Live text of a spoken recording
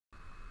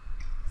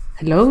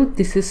Hello,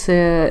 this is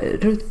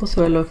Ruth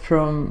Pozuelo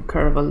from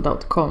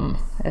Curbal.com.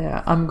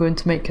 I'm going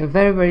to make a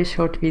very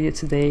short video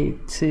today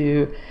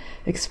to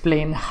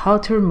explain how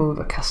to remove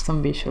a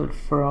custom visual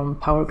from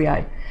Power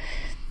BI.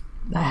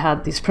 I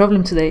had this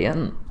problem today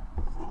and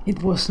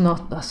it was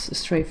not as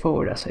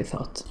straightforward as I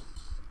thought.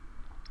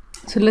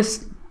 So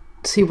let's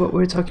see what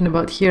we're talking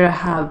about here. I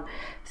have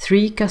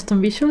 3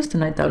 custom visuals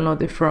that I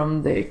downloaded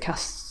from the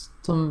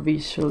custom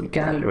visual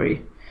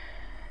gallery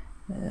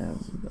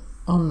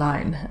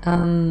online,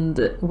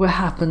 and what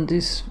happened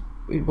is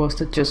it was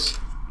to just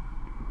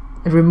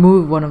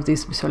remove one of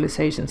these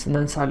visualizations, and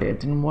then suddenly I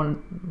didn't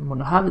want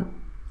to have it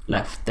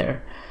left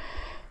there.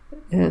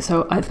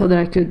 So I thought that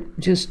I could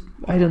just,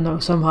 I don't know,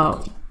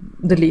 somehow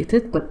delete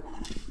it, but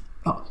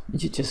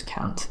you just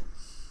can't.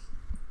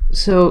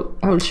 So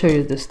I will show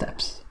you the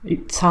steps.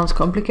 It sounds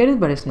complicated,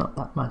 but it's not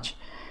that much.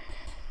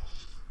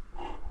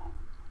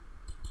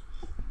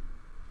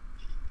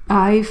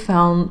 I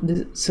found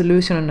the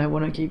solution, and I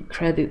want to give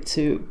credit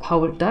to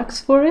Power DAX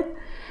for it.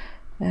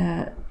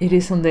 It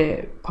is on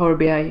the Power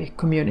BI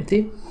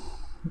community.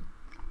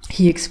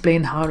 He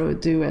explained how to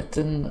do it,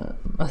 and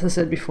as I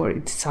said before,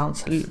 it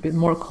sounds a little bit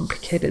more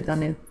complicated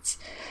than it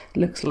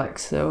looks like.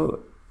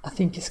 So I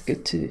think it's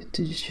good to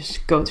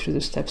just go through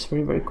the steps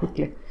very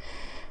quickly.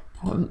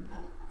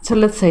 So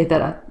let's say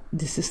that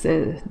this is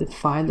the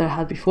file that I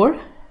had before,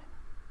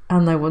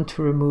 and I want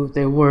to remove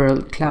the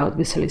world cloud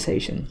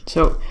visualization.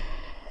 So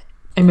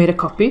I made a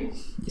copy.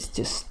 It's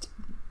just,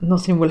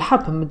 nothing will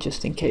happen, but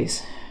just in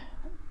case.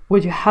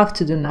 What you have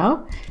to do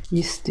now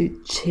is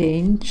to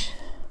change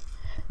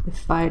the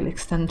file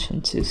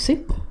extension to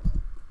zip.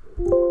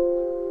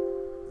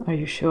 Are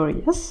you sure?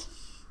 Yes.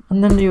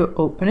 And then you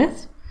open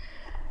it,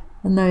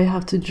 and now you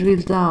have to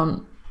drill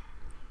down.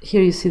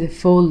 Here you see the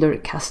folder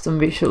custom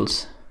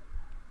visuals,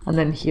 and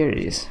then here it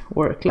is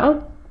work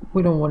cloud.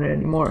 We don't want it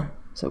anymore,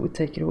 so we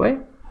take it away,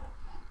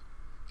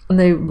 and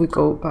then we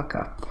go back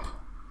up.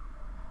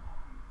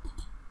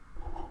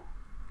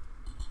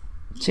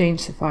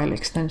 Change the file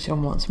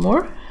extension once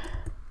more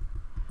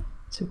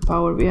to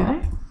Power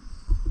BI.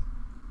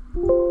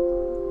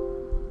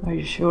 Are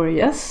you sure?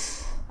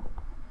 Yes.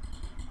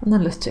 And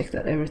then let's check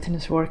that everything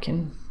is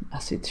working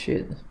as it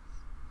should.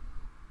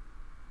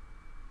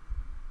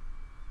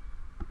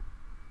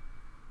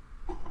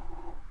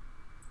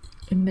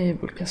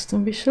 Enable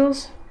custom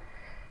visuals.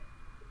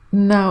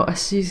 Now,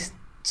 as you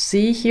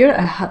see here,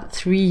 I had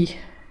 3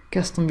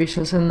 custom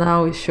visuals, and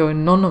now it's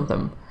showing none of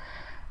them.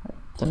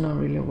 I don't know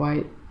really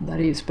why that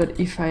is, but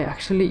if I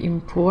actually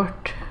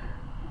import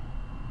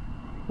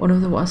one of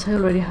the ones I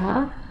already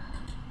had,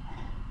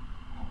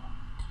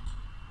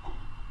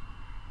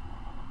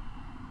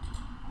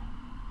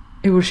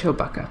 it will show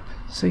back up.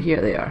 So here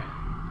they are,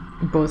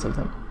 both of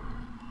them.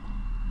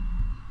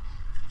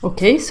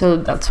 Okay, so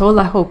that's all.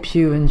 I hope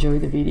you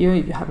enjoyed the video.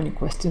 If you have any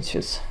questions,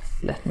 just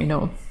let me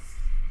know.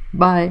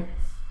 Bye.